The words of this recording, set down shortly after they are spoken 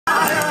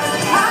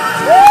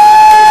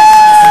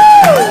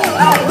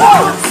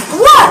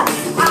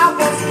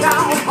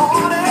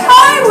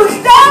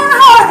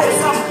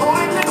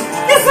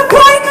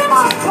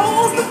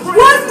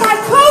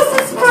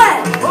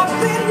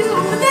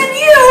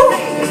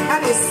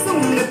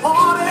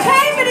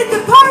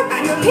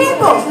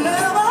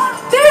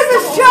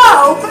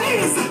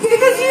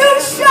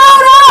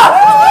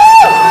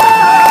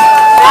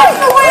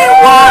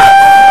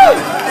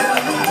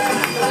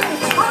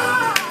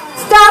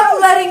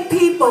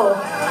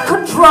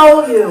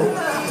control you.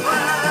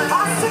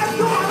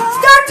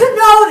 Start to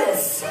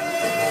notice.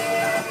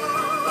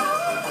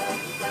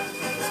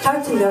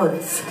 Start to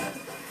notice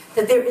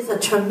that there is a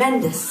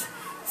tremendous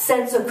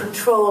sense of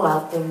control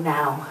out there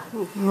now.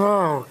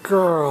 Oh,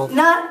 girl.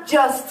 Not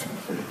just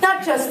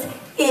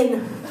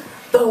in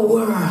the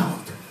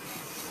world,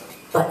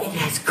 but it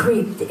has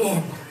creeped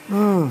in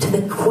to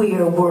the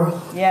queer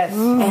world. Yes.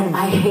 And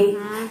I hate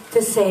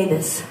to say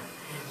this,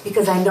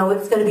 because I know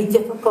it's going to be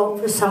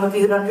difficult for some of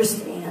you to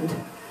understand,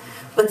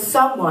 but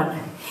someone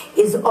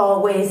is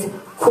always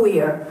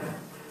queer.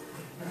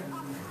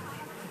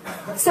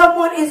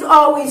 Someone is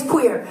always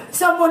queer.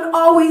 Someone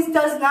always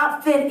does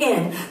not fit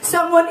in.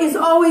 Someone is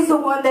always the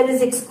one that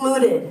is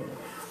excluded.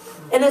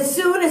 And as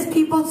soon as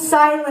people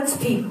silence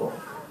people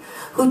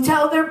who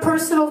tell their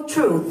personal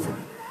truth,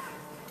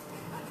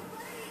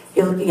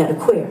 you're looking at a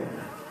queer.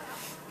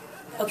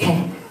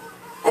 Okay,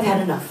 I've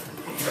had enough.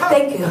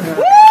 Thank you.